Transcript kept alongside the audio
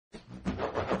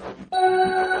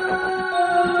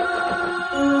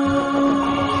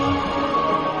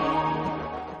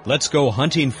Let's go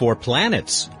hunting for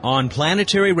planets on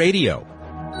Planetary Radio.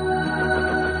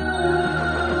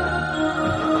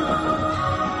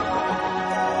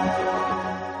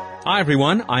 Hi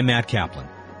everyone, I'm Matt Kaplan.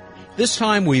 This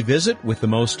time we visit with the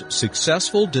most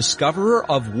successful discoverer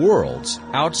of worlds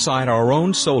outside our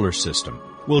own solar system.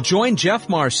 We'll join Jeff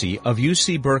Marcy of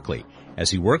UC Berkeley as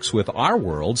he works with our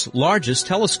world's largest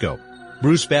telescope.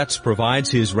 Bruce Betts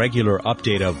provides his regular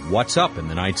update of what's up in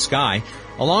the night sky,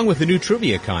 along with a new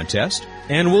trivia contest,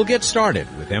 and we'll get started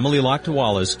with Emily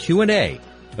Lakdawala's Q&A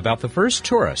about the first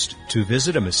tourist to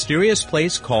visit a mysterious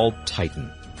place called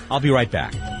Titan. I'll be right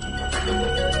back.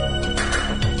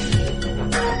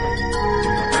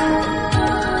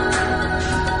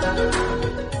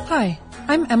 Hi,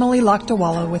 I'm Emily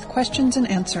Lakdawala with Questions and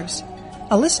Answers.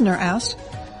 A listener asked,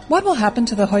 what will happen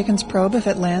to the Huygens probe if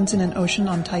it lands in an ocean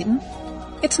on Titan?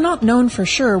 It's not known for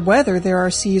sure whether there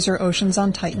are seas or oceans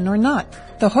on Titan or not.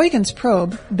 The Huygens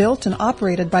probe, built and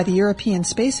operated by the European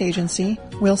Space Agency,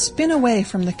 will spin away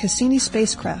from the Cassini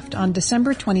spacecraft on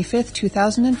December 25,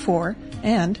 2004,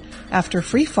 and, after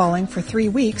free-falling for 3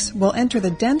 weeks, will enter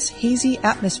the dense, hazy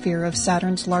atmosphere of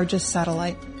Saturn's largest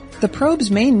satellite. The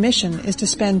probe's main mission is to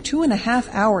spend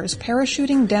 2.5 hours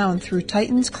parachuting down through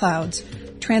Titan's clouds,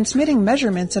 transmitting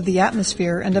measurements of the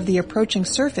atmosphere and of the approaching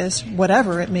surface,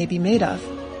 whatever it may be made of.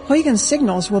 Huygens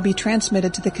signals will be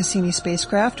transmitted to the Cassini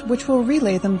spacecraft, which will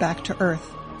relay them back to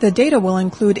Earth. The data will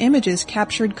include images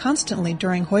captured constantly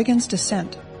during Huygens'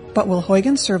 descent. But will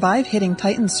Huygens survive hitting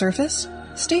Titan's surface?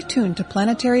 Stay tuned to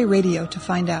Planetary Radio to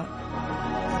find out.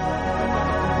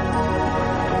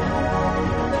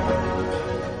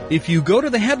 If you go to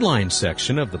the headlines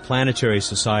section of the Planetary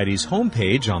Society's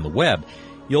homepage on the web,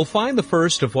 you'll find the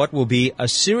first of what will be a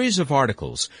series of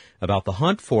articles about the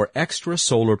hunt for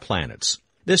extrasolar planets.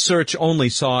 This search only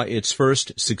saw its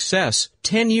first success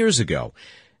 10 years ago,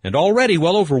 and already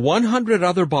well over 100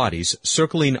 other bodies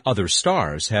circling other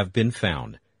stars have been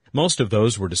found. Most of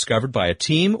those were discovered by a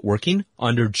team working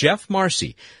under Jeff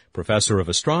Marcy, professor of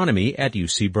astronomy at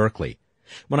UC Berkeley.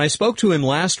 When I spoke to him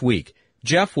last week,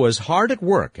 Jeff was hard at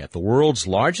work at the world's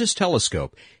largest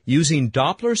telescope using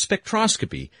Doppler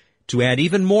spectroscopy to add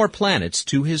even more planets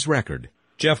to his record.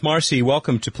 Jeff Marcy,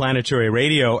 welcome to Planetary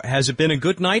Radio. Has it been a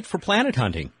good night for planet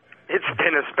hunting? It's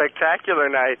been a spectacular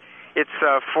night. It's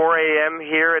 4 a.m.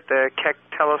 here at the Keck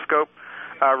Telescope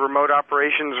remote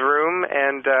operations room,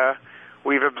 and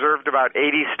we've observed about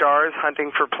 80 stars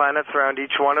hunting for planets around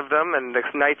each one of them, and the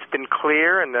night's been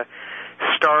clear, and the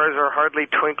stars are hardly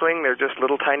twinkling. They're just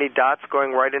little tiny dots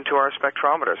going right into our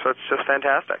spectrometer, so it's just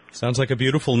fantastic. Sounds like a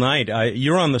beautiful night.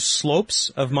 You're on the slopes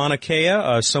of Mauna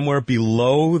Kea, somewhere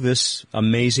below this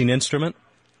amazing instrument?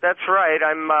 That's right.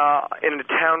 I'm in a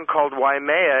town called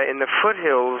Waimea in the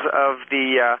foothills of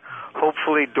the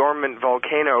hopefully dormant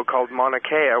volcano called Mauna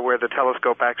Kea, where the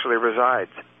telescope actually resides.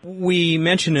 We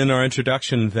mentioned in our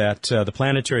introduction that the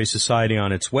Planetary Society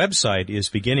on its website is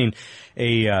beginning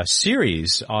a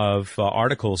series of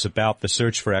articles about the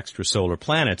search for extrasolar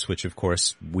planets, which, of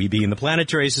course, we being the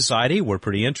Planetary Society, we're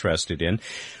pretty interested in.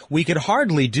 We could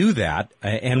hardly do that,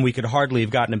 and we could hardly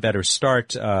have gotten a better start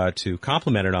to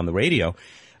compliment it on the radio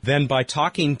than by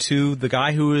talking to the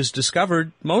guy who has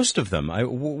discovered most of them.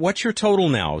 What's your total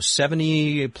now,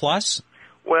 70 plus?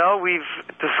 Well, we've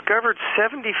discovered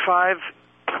 75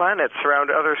 planets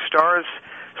around other stars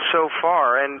so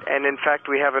far, and in fact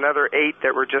we have another 8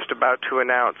 that we're just about to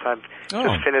announce. I've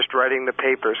just finished writing the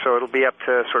paper, so it'll be up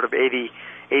to sort of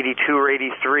 82 or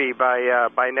 83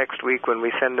 by next week when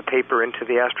we send the paper into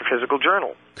the Astrophysical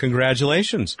Journal.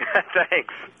 Congratulations.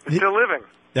 Thanks. Still living.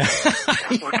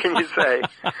 What can you say?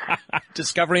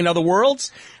 Discovering other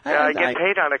worlds? I get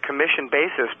paid on a commission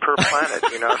basis per planet,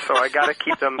 so I got to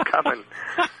keep them coming.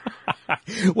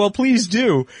 Well, please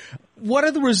do. What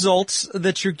are the results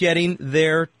that you're getting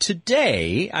there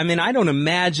today? I mean, I don't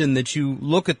imagine that you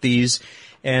look at these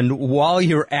and while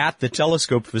you're at the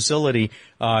telescope facility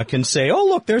can say, oh,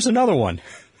 look, there's another one.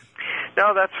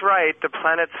 No, that's right. The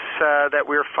planets that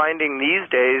we're finding these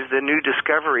days, the new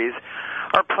discoveries,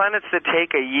 are planets that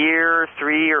take a year,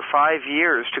 3 or 5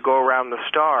 years to go around the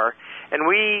star. And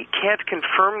we can't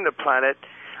confirm the planet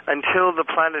until the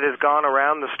planet has gone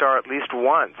around the star at least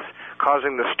once,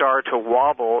 causing the star to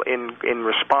wobble in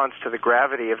response to the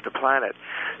gravity of the planet.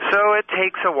 So it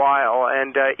takes a while,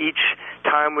 and each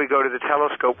time we go to the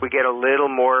telescope, we get a little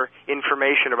more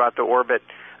information about the orbit,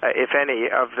 if any,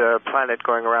 of the planet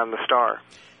going around the star.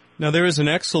 Now, there is an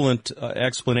excellent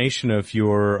explanation of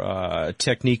your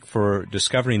technique for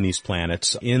discovering these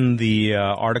planets in the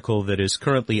article that is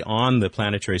currently on the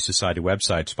Planetary Society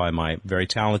websites by my very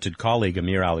talented colleague,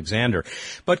 Amir Alexander.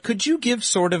 But could you give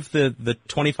sort of the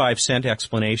 25-cent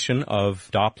explanation of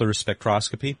Doppler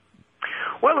spectroscopy?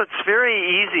 Well, it's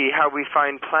very easy how we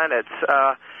find planets.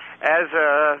 As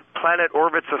a planet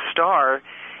orbits a star,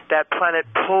 that planet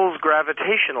pulls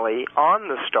gravitationally on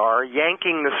the star,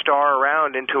 yanking the star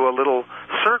around into a little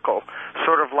circle,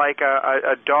 sort of like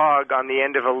a dog on the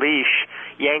end of a leash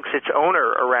yanks its owner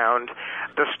around.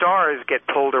 The stars get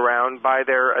pulled around by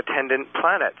their attendant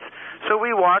planets. So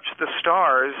we watch the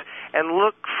stars and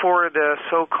look for the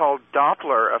so-called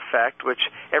Doppler effect, which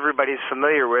everybody's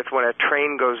familiar with. When a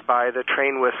train goes by, the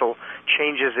train whistle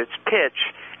changes its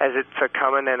pitch as it's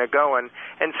a-coming and a-going.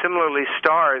 And similarly,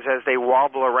 stars, as they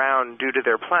wobble around due to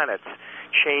their planets,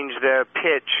 change the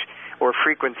pitch or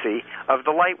frequency of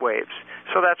the light waves.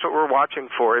 So that's what we're watching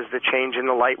for, is the change in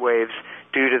the light waves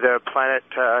due to the planet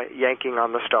yanking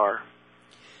on the star.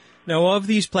 Now, of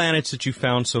these planets that you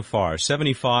found so far,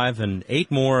 75 and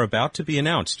 8 more about to be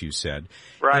announced, you said.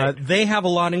 Right. They have a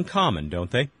lot in common,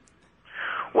 don't they?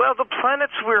 Well, the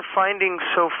planets we're finding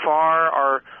so far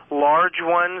are large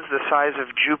ones, the size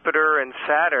of Jupiter and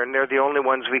Saturn. They're the only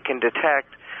ones we can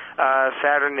detect.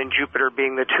 Saturn and Jupiter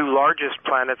being the two largest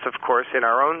planets, of course, in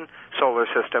our own solar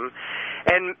system.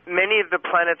 And many of the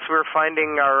planets we're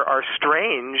finding are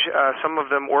strange. Some of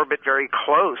them orbit very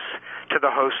close to the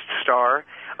host star,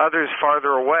 others farther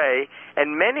away.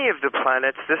 And many of the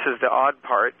planets, this is the odd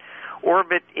part,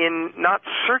 orbit in not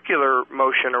circular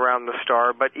motion around the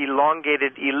star, but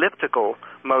elongated elliptical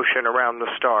motion around the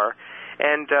star.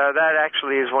 And that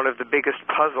actually is one of the biggest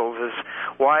puzzles, is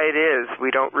why it is, we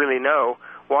don't really know,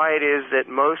 why it is that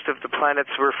most of the planets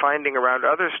we're finding around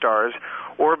other stars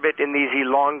orbit in these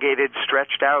elongated,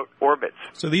 stretched-out orbits.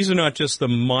 So these are not just the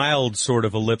mild sort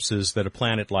of ellipses that a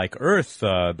planet like Earth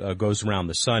goes around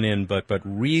the sun in, but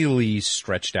really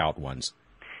stretched-out ones.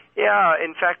 Yeah,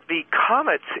 in fact, the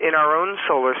comets in our own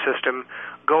solar system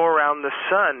go around the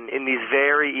sun in these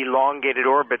very elongated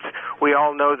orbits. We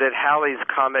all know that Halley's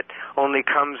Comet only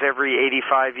comes every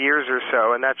 85 years or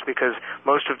so, and that's because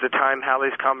most of the time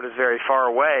Halley's Comet is very far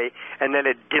away, and then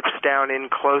it dips down in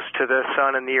close to the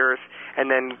sun and the Earth, and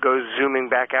then goes zooming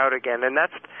back out again. And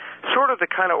that's sort of the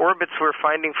kind of orbits we're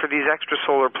finding for these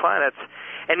extrasolar planets,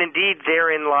 and indeed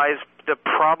therein lies the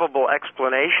probable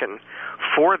explanation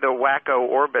for the wacko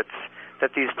orbits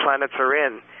that these planets are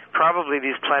in. Probably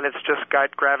these planets just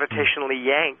got gravitationally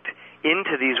yanked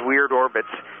into these weird orbits,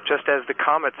 just as the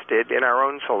comets did in our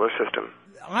own solar system.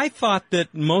 I thought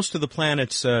that most of the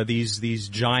planets, these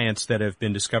giants that have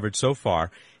been discovered so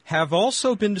far, have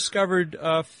also been discovered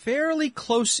fairly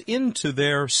close into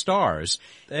their stars,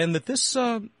 and that this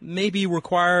maybe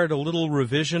required a little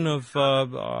revision of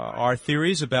our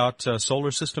theories about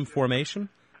solar system formation?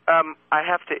 I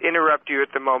have to interrupt you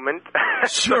at the moment.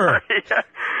 Sure.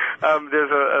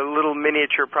 There's a little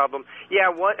miniature problem.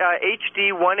 Yeah,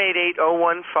 HD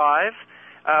 188015.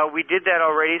 We did that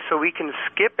already, so we can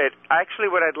skip it. Actually,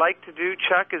 what I'd like to do,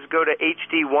 Chuck, is go to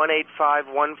HD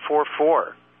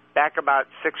 185144, back about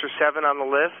 6 or 7 on the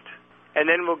list, and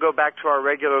then we'll go back to our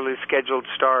regularly scheduled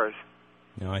stars.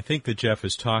 Now, I think that Jeff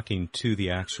is talking to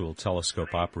the actual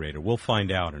telescope operator. We'll find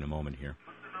out in a moment here.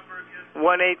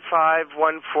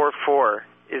 185144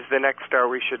 is the next star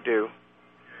we should do.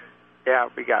 Yeah,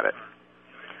 we got it.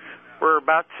 We're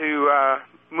about to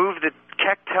move the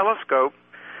Keck telescope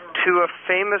to a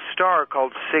famous star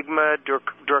called Sigma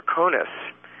Draconis.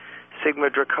 Sigma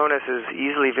Draconis is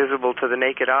easily visible to the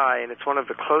naked eye, and it's one of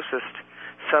the closest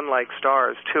sun-like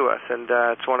stars to us, and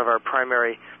it's one of our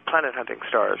primary planet-hunting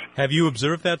stars. Have you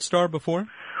observed that star before?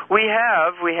 We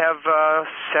have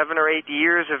 7 or 8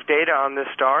 years of data on this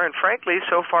star, and frankly,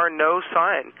 so far, no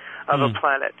sign of a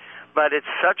planet. But it's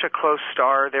such a close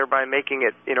star, thereby making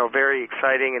it, very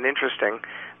exciting and interesting,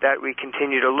 that we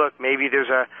continue to look. Maybe there's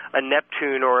a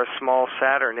Neptune or a small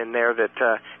Saturn in there that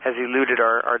has eluded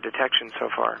our detection so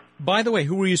far. By the way,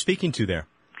 who were you speaking to there?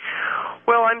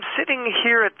 Well, I'm sitting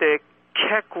here at the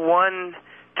Keck 1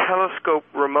 telescope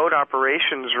remote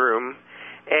operations room,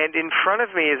 and in front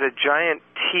of me is a giant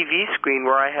TV screen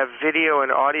where I have video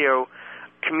and audio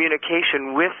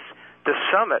communication with the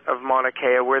summit of Mauna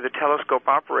Kea, where the telescope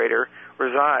operator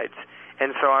resides.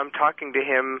 And so I'm talking to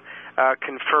him,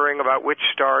 conferring about which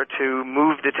star to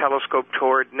move the telescope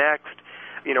toward next,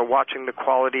 watching the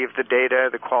quality of the data,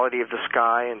 the quality of the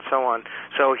sky, and so on.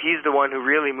 So he's the one who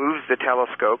really moves the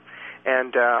telescope,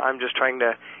 and I'm just trying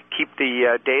to keep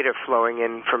the data flowing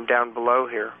in from down below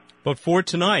here. But for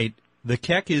tonight, the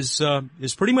Keck is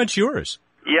pretty much yours.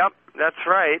 Yep, that's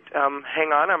right.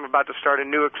 Hang on, I'm about to start a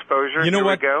new exposure. You know Here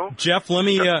what, we go. Jeff, let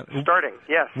me... Starting,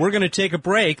 yes. We're going to take a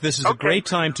break. This is a great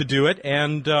time to do it,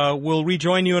 and we'll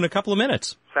rejoin you in a couple of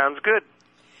minutes. Sounds good.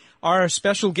 Our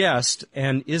special guest,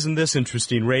 and isn't this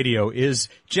interesting radio, is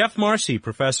Jeff Marcy,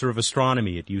 professor of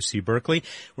astronomy at UC Berkeley.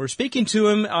 We're speaking to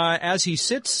him as he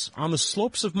sits on the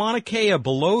slopes of Mauna Kea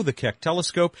below the Keck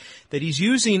telescope that he's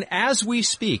using as we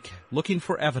speak, looking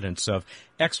for evidence of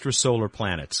extrasolar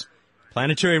planets.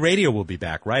 Planetary Radio will be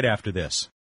back right after this.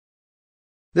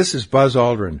 This is Buzz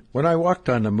Aldrin. When I walked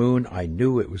on the moon, I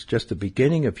knew it was just the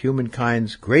beginning of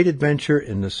humankind's great adventure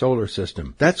in the solar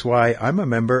system. That's why I'm a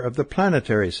member of the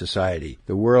Planetary Society,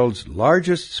 the world's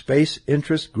largest space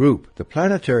interest group. The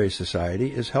Planetary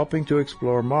Society is helping to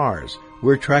explore Mars.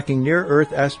 We're tracking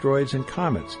near-Earth asteroids and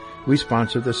comets. We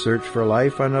sponsor the search for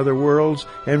life on other worlds,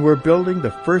 and we're building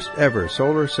the first-ever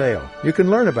solar sail. You can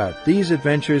learn about these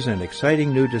adventures and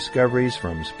exciting new discoveries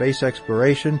from space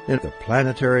exploration in the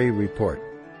Planetary Report.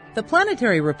 The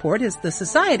Planetary Report is the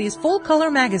Society's full-color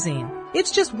magazine.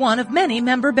 It's just one of many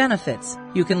member benefits.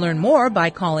 You can learn more by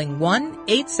calling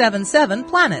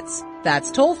 1-877-PLANETS.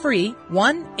 That's toll-free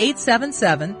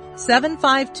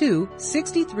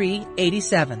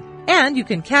 1-877-752-6387. And you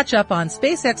can catch up on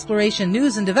space exploration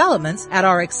news and developments at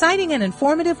our exciting and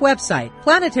informative website,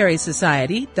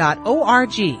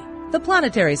 planetarySociety.org. The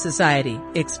Planetary Society,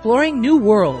 exploring new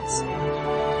worlds.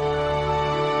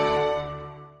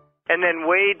 And then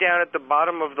way down at the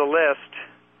bottom of the list,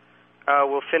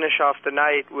 we'll finish off the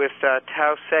night with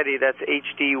Tau Ceti. That's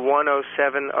HD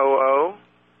 10700.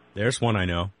 There's one I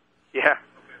know. Yeah.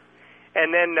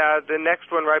 And then the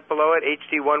next one right below it,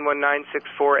 HD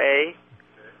 11964A.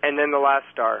 And then the last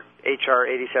star, HR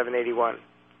 8781.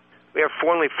 We have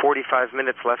only 45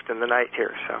 minutes left in the night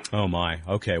here, so. Oh, my.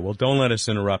 Okay, well, don't let us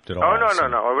interrupt at all. Oh,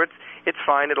 no. It's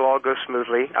fine. It'll all go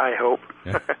smoothly, I hope.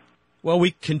 Yeah. Well,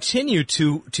 we continue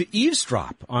to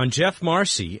eavesdrop on Jeff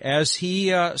Marcy as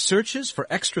he searches for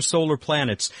extrasolar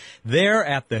planets there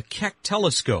at the Keck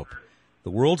telescope, the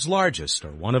world's largest,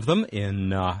 or one of them,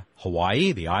 in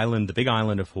Hawaii, the big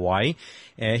island of Hawaii.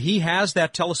 He has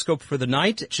that telescope for the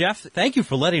night. Jeff, thank you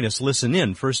for letting us listen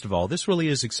in, first of all. This really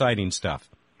is exciting stuff.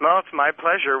 Well, it's my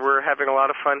pleasure. We're having a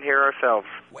lot of fun here ourselves.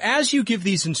 As you give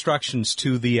these instructions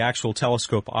to the actual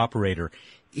telescope operator,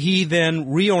 he then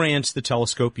reorients the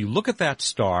telescope. You look at that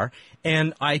star,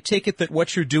 and I take it that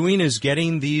what you're doing is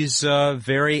getting these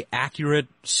very accurate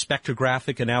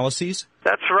spectrographic analyses?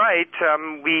 That's right.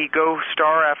 We go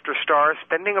star after star,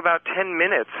 spending about 10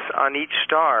 minutes on each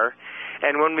star.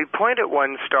 And when we point at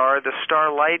one star, the star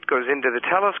light goes into the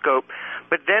telescope,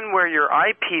 but then where your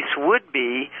eyepiece would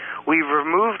be, we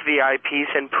removed the eyepiece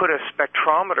and put a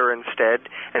spectrometer instead,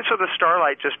 and so the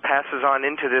starlight just passes on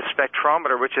into this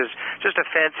spectrometer, which is just a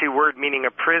fancy word meaning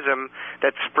a prism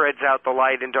that spreads out the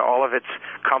light into all of its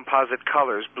composite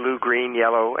colors, blue, green,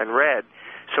 yellow, and red.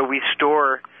 So we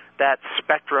store that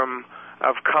spectrum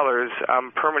of colors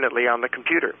permanently on the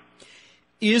computer.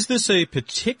 Is this a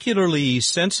particularly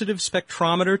sensitive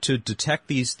spectrometer to detect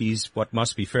these what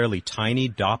must be fairly tiny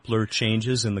Doppler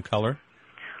changes in the color?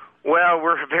 Well,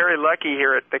 we're very lucky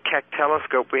here at the Keck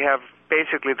telescope. We have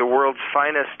basically the world's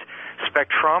finest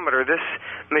spectrometer. This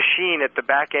machine at the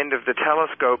back end of the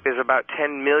telescope is about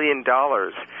 $10 million.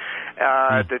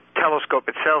 The telescope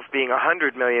itself being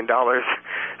 $100 million.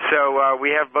 So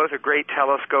we have both a great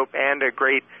telescope and a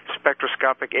great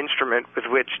spectroscopic instrument with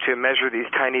which to measure these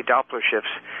tiny Doppler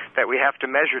shifts that we have to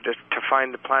measure to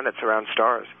find the planets around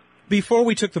stars. Before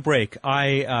we took the break,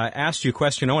 I asked you a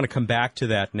question. I want to come back to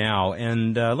that now.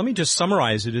 And let me just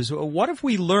summarize it. Is what have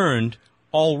we learned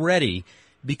already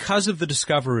because of the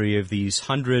discovery of these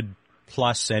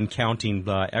 100-plus and counting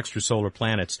extrasolar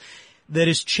planets that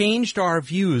has changed our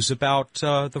views about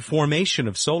the formation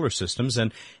of solar systems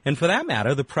and for that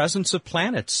matter, the presence of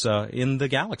planets in the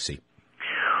galaxy?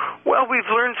 Well, we've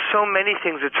learned so many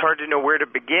things, it's hard to know where to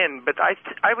begin. But I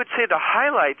would say the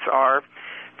highlights are,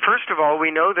 first of all, we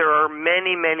know there are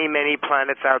many, many, many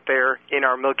planets out there in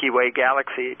our Milky Way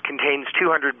galaxy. It contains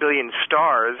 200 billion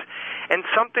stars, and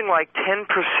something like 10%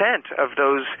 of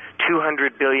those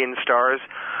 200 billion stars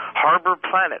harbor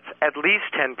planets, at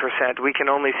least 10%. We can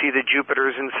only see the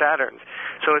Jupiters and Saturns.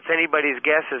 So it's anybody's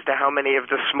guess as to how many of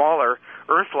the smaller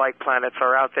Earth-like planets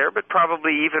are out there, but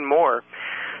probably even more.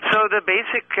 So the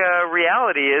basic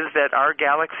reality is that our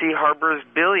galaxy harbors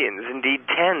billions, indeed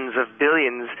tens of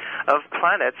billions of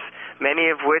planets, many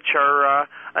of which are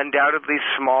undoubtedly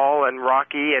small and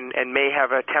rocky and may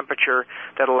have a temperature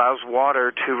that allows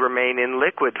water to remain in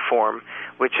liquid form,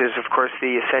 which is, of course,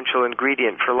 the essential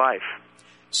ingredient for life.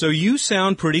 So you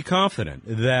sound pretty confident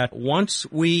that once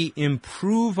we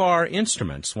improve our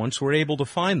instruments, once we're able to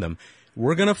find them,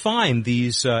 we're going to find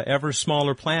these ever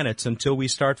smaller planets until we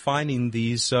start finding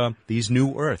these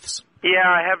new Earths. Yeah,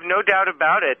 I have no doubt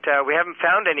about it. We haven't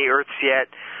found any Earths yet,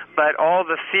 but all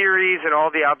the theories and all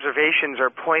the observations are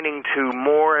pointing to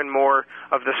more and more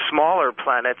of the smaller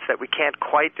planets that we can't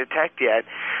quite detect yet.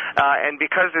 And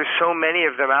because there's so many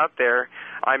of them out there,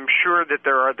 I'm sure that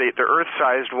there are the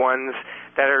Earth-sized ones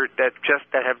that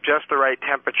have just the right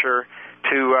temperature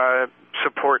to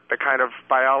support the kind of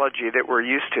biology that we're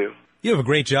used to. You have a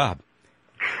great job.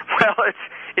 Well,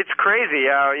 it's crazy.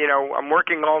 I'm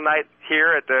working all night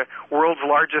here at the world's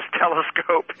largest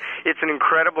telescope. It's an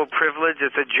incredible privilege.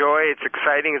 It's a joy. It's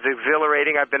exciting. It's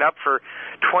exhilarating. I've been up for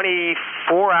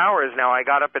 24 hours now. I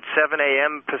got up at 7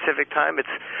 a.m. Pacific time.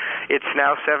 It's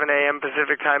now 7 a.m.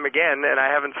 Pacific time again, and I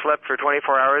haven't slept for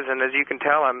 24 hours, and as you can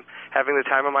tell, I'm having the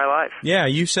time of my life. Yeah,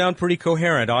 you sound pretty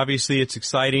coherent. Obviously, it's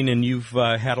exciting, and you've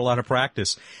had a lot of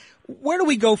practice. Where do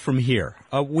we go from here?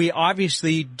 We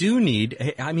obviously do need,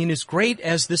 as great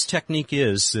as this technique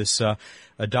is, this a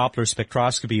Doppler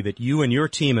spectroscopy that you and your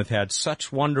team have had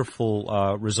such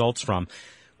wonderful results from,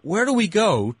 where do we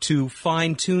go to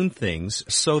fine-tune things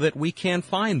so that we can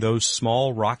find those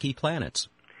small rocky planets?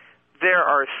 There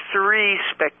are 3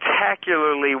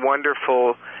 spectacularly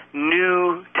wonderful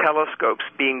new telescopes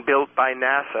being built by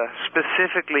NASA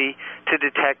specifically to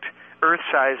detect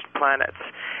Earth-sized planets.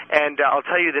 And I'll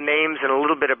tell you the names and a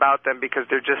little bit about them because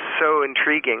they're just so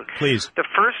intriguing. Please. The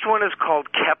first one is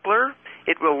called Kepler.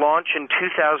 It will launch in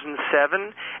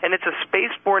 2007, and it's a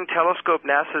spaceborne telescope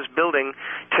NASA's building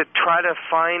to try to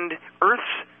find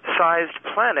Earth-sized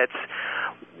planets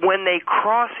when they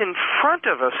cross in front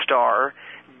of a star,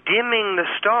 dimming the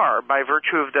star by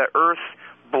virtue of the Earth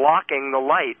blocking the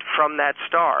light from that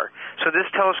star. So this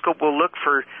telescope will look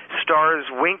for stars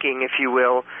winking, if you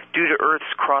will, due to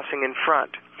Earth's crossing in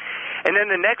front. And then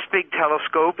the next big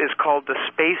telescope is called the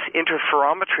Space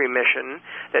Interferometry Mission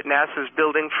that NASA's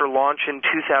building for launch in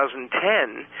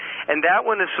 2010. And that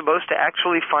one is supposed to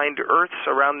actually find Earths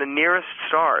around the nearest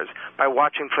stars by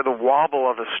watching for the wobble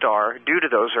of a star due to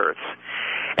those Earths.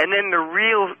 And then the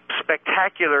real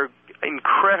spectacular,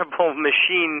 incredible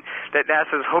machine that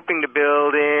NASA is hoping to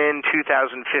build in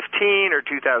 2015 or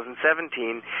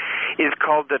 2017 is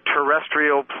called the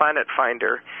Terrestrial Planet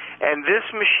Finder. And this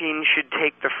machine should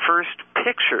take the first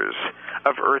pictures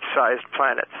of Earth-sized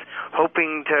planets,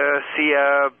 hoping to see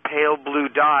a pale blue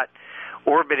dot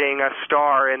orbiting a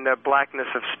star in the blackness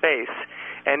of space.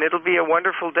 And it'll be a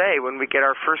wonderful day when we get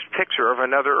our first picture of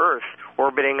another Earth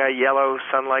orbiting a yellow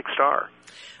sun-like star.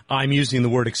 I'm using the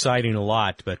word exciting a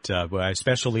lot, but I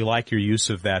especially like your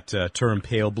use of that term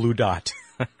pale blue dot.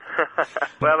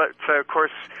 Well, it's, of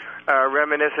course,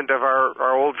 reminiscent of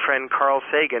our old friend Carl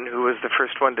Sagan, who was the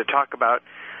first one to talk about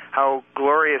how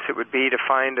glorious it would be to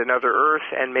find another Earth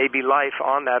and maybe life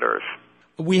on that Earth.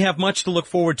 We have much to look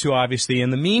forward to, obviously. In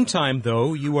the meantime,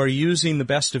 though, you are using the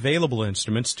best available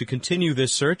instruments to continue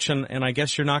this search, and I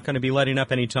guess you're not going to be letting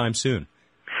up anytime soon.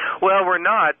 Well, we're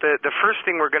not. The first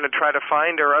thing we're going to try to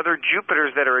find are other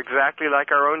Jupiters that are exactly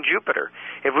like our own Jupiter.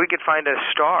 If we could find a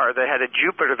star that had a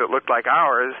Jupiter that looked like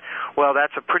ours, well,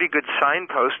 that's a pretty good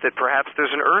signpost that perhaps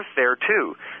there's an Earth there,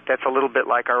 too, that's a little bit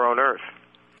like our own Earth.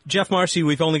 Jeff Marcy,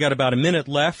 we've only got about a minute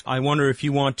left. I wonder if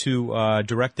you want to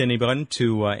direct anyone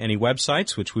to any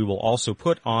websites, which we will also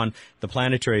put on the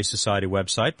Planetary Society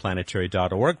website,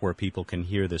 planetary.org, where people can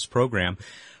hear this program,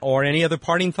 or any other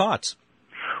parting thoughts.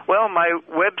 Well, my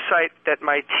website that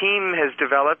my team has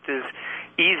developed is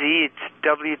easy. It's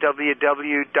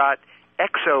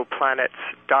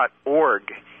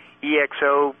www.exoplanets.org,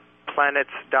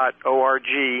 exoplanets.org.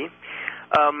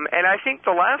 And I think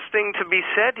the last thing to be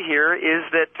said here is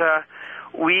that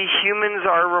we humans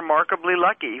are remarkably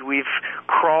lucky. We've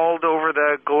crawled over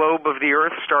the globe of the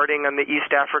Earth starting on the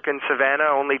East African savanna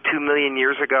only 2 million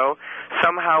years ago.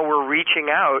 Somehow we're reaching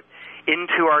out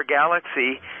into our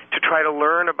galaxy to try to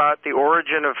learn about the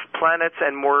origin of planets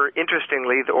and, more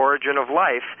interestingly, the origin of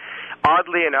life.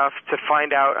 Oddly enough, to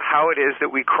find out how it is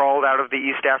that we crawled out of the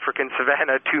East African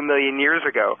savanna 2 million years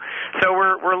ago. So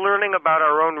we're learning about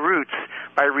our own roots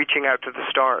by reaching out to the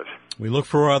stars. We look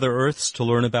for other Earths to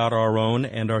learn about our own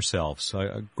and ourselves.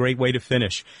 A great way to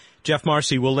finish. Jeff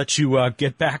Marcy, we'll let you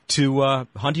get back to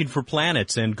hunting for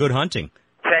planets, and good hunting.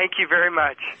 Thank you very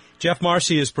much. Jeff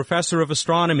Marcy is professor of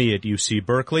astronomy at UC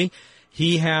Berkeley.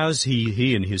 He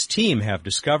and his team have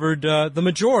discovered the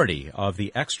majority of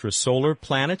the extrasolar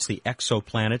planets, the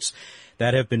exoplanets,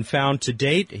 that have been found to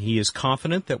date. He is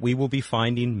confident that we will be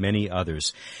finding many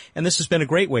others. And this has been a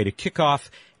great way to kick off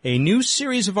a new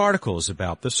series of articles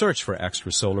about the search for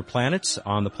extrasolar planets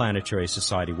on the Planetary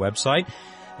Society website.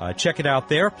 Check it out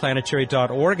there,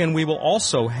 planetary.org, and we will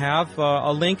also have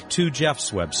a link to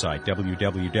Jeff's website,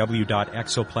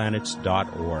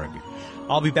 www.exoplanets.org.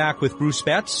 I'll be back with Bruce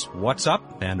Betts, What's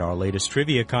Up, and our latest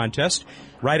trivia contest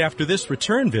right after this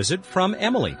return visit from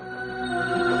Emily.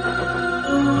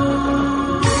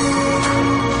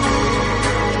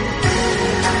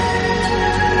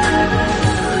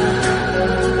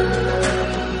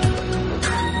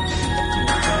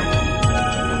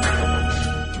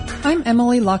 I'm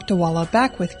Emily Lakdawalla,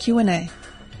 back with Q&A.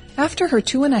 After her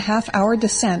 2.5-hour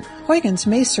descent, Huygens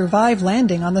may survive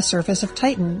landing on the surface of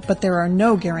Titan, but there are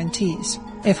no guarantees.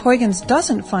 If Huygens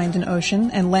doesn't find an ocean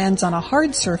and lands on a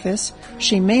hard surface,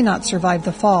 she may not survive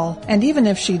the fall, and even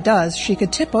if she does, she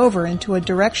could tip over into a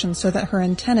direction so that her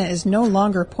antenna is no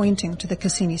longer pointing to the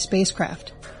Cassini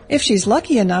spacecraft. If she's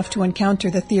lucky enough to encounter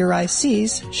the theorized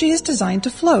seas, she is designed to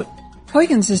float.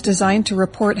 Huygens is designed to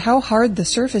report how hard the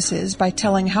surface is by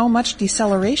telling how much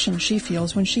deceleration she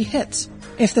feels when she hits.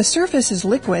 If the surface is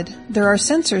liquid, there are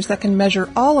sensors that can measure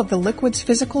all of the liquid's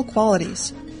physical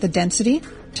qualities: the density,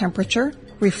 temperature,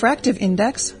 refractive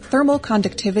index, thermal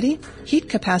conductivity, heat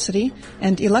capacity,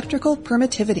 and electrical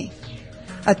permittivity.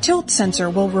 A tilt sensor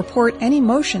will report any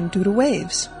motion due to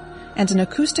waves, and an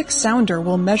acoustic sounder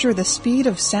will measure the speed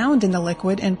of sound in the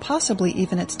liquid and possibly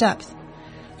even its depth.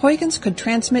 Huygens could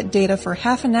transmit data for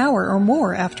half an hour or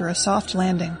more after a soft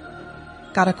landing.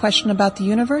 Got a question about the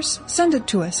universe? Send it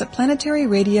to us at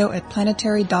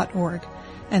planetaryradio@planetary.org.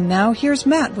 And now here's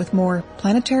Matt with more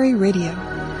Planetary Radio.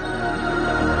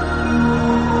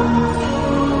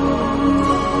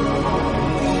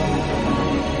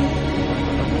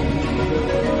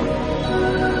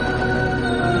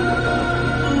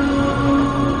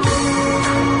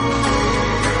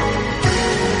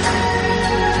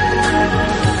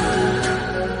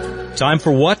 Time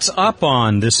for What's Up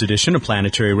on this edition of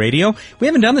Planetary Radio. We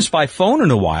haven't done this by phone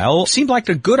in a while. Seemed like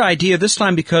a good idea this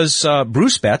time because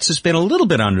Bruce Betts has been a little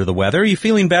bit under the weather. Are you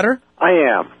feeling better? I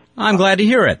am. I'm glad to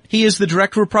hear it. He is the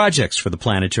Director of Projects for the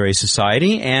Planetary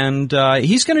Society, and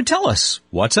he's going to tell us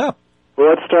what's up. Well,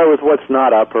 let's start with what's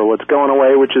not up, or what's going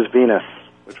away, which is Venus,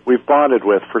 which we've bonded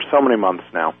with for so many months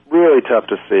now. Really tough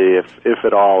to see, if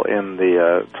at all, in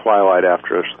the twilight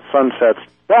after sunsets.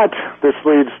 But this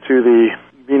leads to the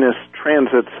Venus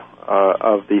transit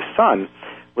of the Sun,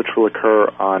 which will occur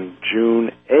on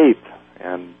June 8th,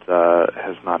 and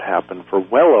has not happened for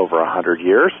well over 100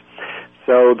 years.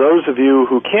 So those of you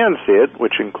who can see it,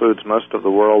 which includes most of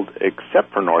the world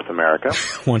except for North America,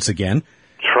 once again,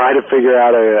 try to figure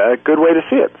out a good way to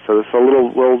see it. So it's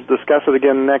we'll discuss it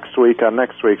again next week on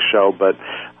next week's show, but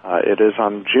it is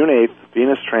on June 8th,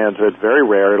 Venus transit, very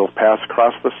rare. It'll pass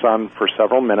across the Sun for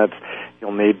several minutes.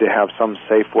 You'll need to have some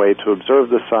safe way to observe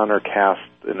the Sun or cast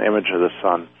an image of the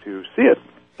Sun to see it.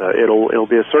 It'll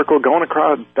be a circle going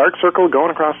across, dark circle going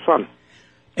across the Sun.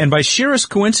 And by sheerest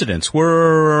coincidence,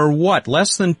 we're,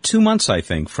 less than 2 months, I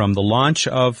think, from the launch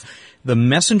of the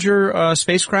Messenger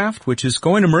spacecraft, which is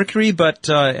going to Mercury, but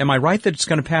am I right that it's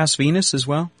going to pass Venus as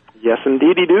well? Yes,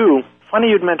 indeed you do. Funny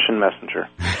you'd mention Messenger,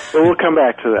 but we'll come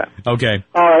back to that. Okay.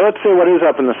 All right, let's see what is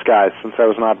up in the skies, since I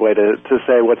was not way to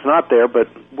say what's not there, but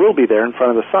will be there in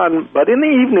front of the Sun. But in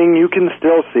the evening, you can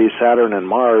still see Saturn and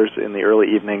Mars in the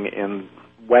early evening in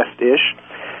west-ish.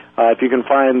 If you can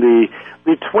find the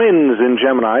twins in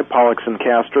Gemini, Pollux and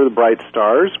Castor, the bright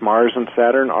stars, Mars and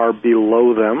Saturn are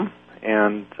below them,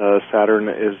 and Saturn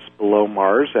is below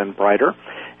Mars and brighter.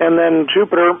 And then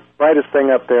Jupiter, brightest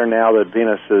thing up there now that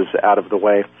Venus is out of the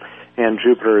way, and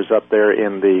Jupiter is up there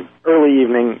in the early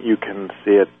evening. You can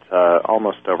see it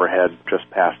almost overhead, just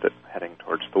past it, heading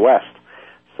towards the west.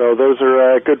 So those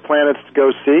are good planets to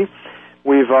go see.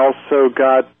 We've also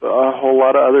got a whole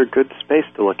lot of other good space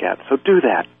to look at, so do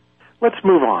that. Let's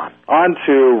move on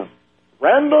to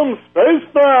Random Space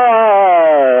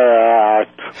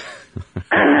Fact.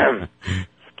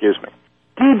 Excuse me.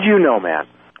 Did you know, Matt,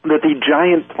 that the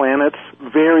giant planets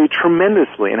vary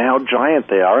tremendously in how giant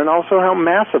they are and also how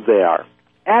massive they are?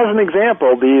 As an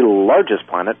example, the largest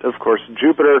planet, of course,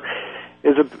 Jupiter,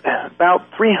 is about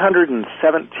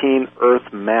 317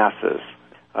 Earth masses,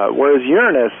 whereas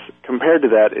Uranus, compared to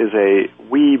that, is a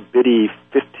wee bitty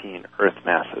 15 Earth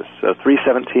masses, so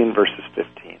 317 versus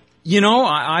 15. You know,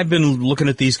 I've been looking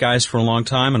at these guys for a long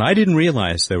time, and I didn't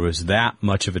realize there was that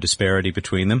much of a disparity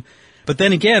between them. But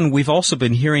then again, we've also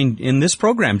been hearing in this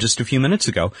program just a few minutes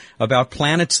ago about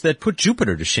planets that put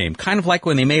Jupiter to shame, kind of like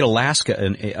when they made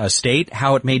Alaska a state,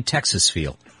 how it made Texas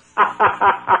feel.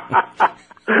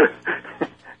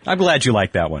 I'm glad you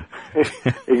like that one.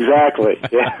 Exactly.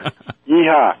 Yeah.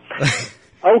 Yeehaw.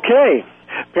 Okay.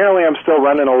 Apparently I'm still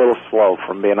running a little slow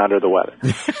from being under the weather.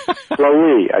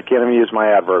 Slowy. I can't even use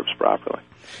my adverbs properly.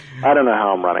 I don't know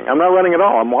how I'm running. I'm not running at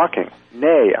all. I'm walking.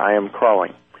 Nay, I am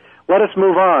crawling. Let us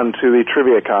move on to the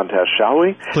trivia contest, shall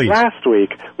we? Please. Last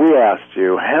week, we asked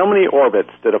you, how many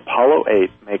orbits did Apollo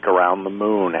 8 make around the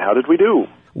moon? How did we do?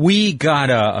 We got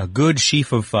a good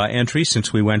sheaf of entries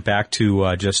since we went back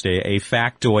to just a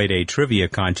factoid, a trivia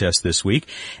contest this week.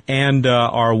 And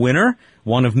our winner,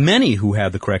 one of many who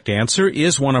had the correct answer,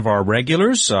 is one of our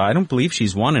regulars. I don't believe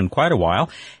she's won in quite a while.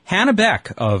 Hannah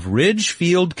Beck of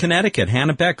Ridgefield, Connecticut.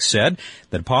 Hannah Beck said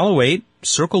that Apollo 8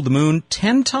 circled the moon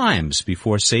 10 times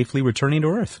before safely returning to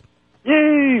Earth.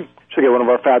 Yay! She'll get one of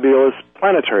our fabulous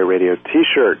Planetary Radio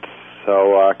T-shirts.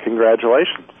 So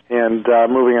congratulations. And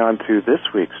moving on to this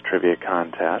week's trivia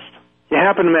contest. You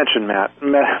happen to mention Matt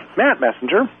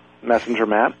Messenger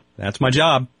Matt. That's my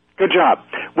job. Good job.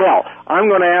 Well, I'm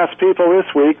going to ask people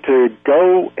this week to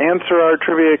go answer our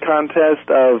trivia contest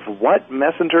of what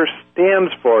Messenger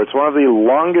stands for. It's one of the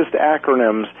longest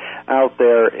acronyms out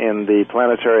there in the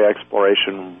planetary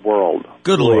exploration world.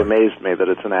 Good Lord. It really amazed me that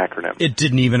it's an acronym. It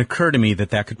didn't even occur to me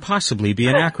that could possibly be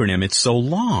an acronym. It's so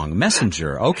long.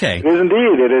 Messenger. Okay. It is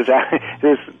indeed. It is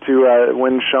to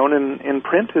when shown in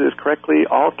print, it is correctly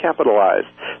all capitalized.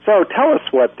 So tell us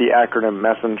what the acronym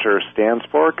Messenger stands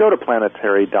for. Go to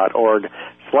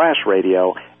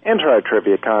planetary.org/radio, enter our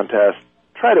trivia contest,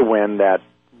 try to win that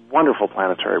wonderful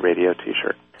Planetary Radio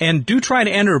T-shirt. And do try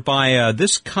to enter by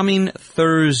this coming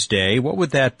Thursday. What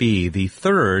would that be? The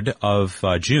 3rd of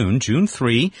June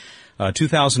 3,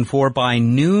 2004, by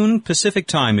noon Pacific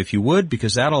time, if you would,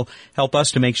 because that'll help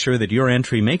us to make sure that your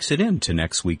entry makes it into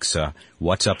next week's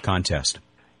What's Up contest.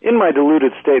 In my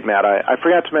diluted state, Matt, I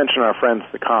forgot to mention our friends,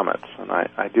 the Comets, and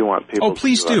I do want people Oh,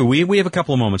 please do. We have a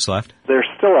couple of moments left. They're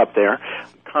still up there.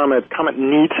 Comet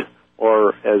Neat,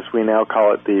 or as we now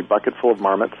call it, the bucket full of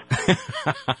marmots,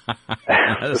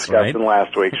 discussed right. in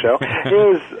last week's show,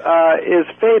 is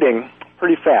fading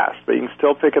pretty fast, but you can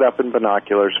still pick it up in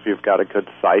binoculars if you've got a good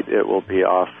sight. It will be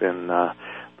off in the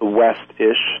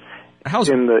west-ish.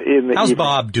 How's evening.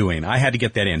 Bob doing? I had to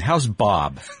get that in. How's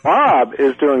Bob? Bob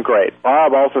is doing great.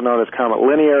 Bob, also known as Comet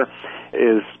Linear,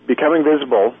 is becoming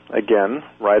visible again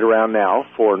right around now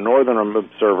for northern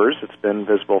observers. It's been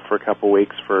visible for a couple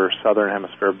weeks for southern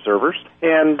hemisphere observers,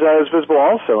 and is visible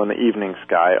also in the evening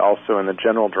sky, also in the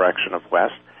general direction of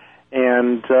west,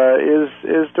 and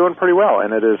is doing pretty well,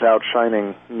 and it is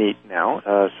outshining Neat now,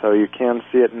 so you can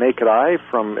see it naked eye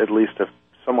from at least a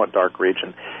somewhat dark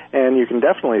region, and you can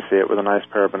definitely see it with a nice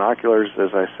pair of binoculars.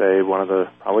 As I say,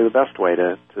 probably the best way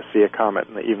to see a comet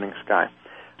in the evening sky.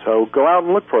 So go out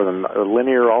and look for them.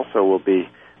 Linear also will be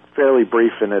fairly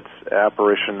brief in its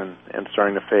apparition and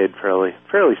starting to fade fairly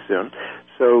soon.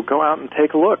 So go out and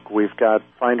take a look. We've got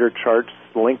finder charts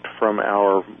linked from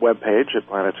our webpage at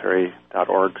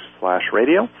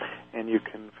planetary.org/radio, and you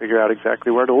can figure out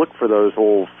exactly where to look for those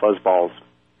old fuzzballs.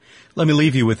 Let me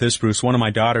leave you with this, Bruce. One of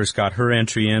my daughters got her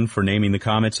entry in for naming the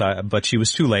comets, but she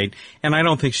was too late, and I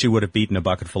don't think she would have beaten a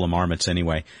bucket full of marmots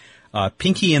anyway.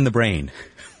 Pinky in the Brain.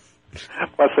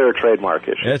 Plus, they're a trademark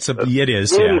issue. It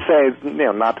is. You didn't say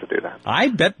not to do that. I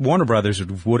bet Warner Brothers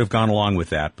would have gone along with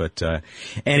that, but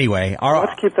anyway.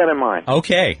 Let's keep that in mind.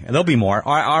 Okay, there'll be more.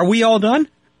 Are we all done?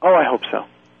 Oh, I hope so.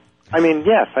 I mean,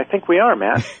 yes, I think we are,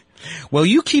 Matt. Well,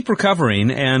 you keep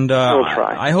recovering, and we'll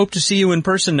try. I hope to see you in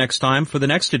person next time for the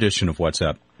next edition of What's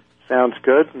Up. Sounds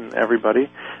good, and everybody,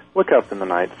 look up in the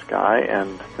night sky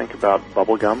and think about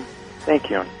bubblegum.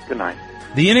 Thank you, and good night.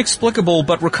 The inexplicable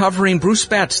but recovering Bruce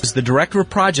Betts is the Director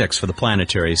of Projects for the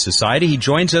Planetary Society. He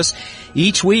joins us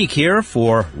each week here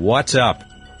for What's Up.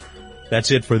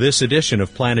 That's it for this edition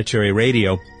of Planetary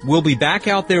Radio. We'll be back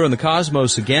out there in the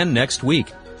cosmos again next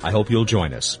week. I hope you'll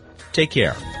join us. Take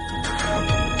care.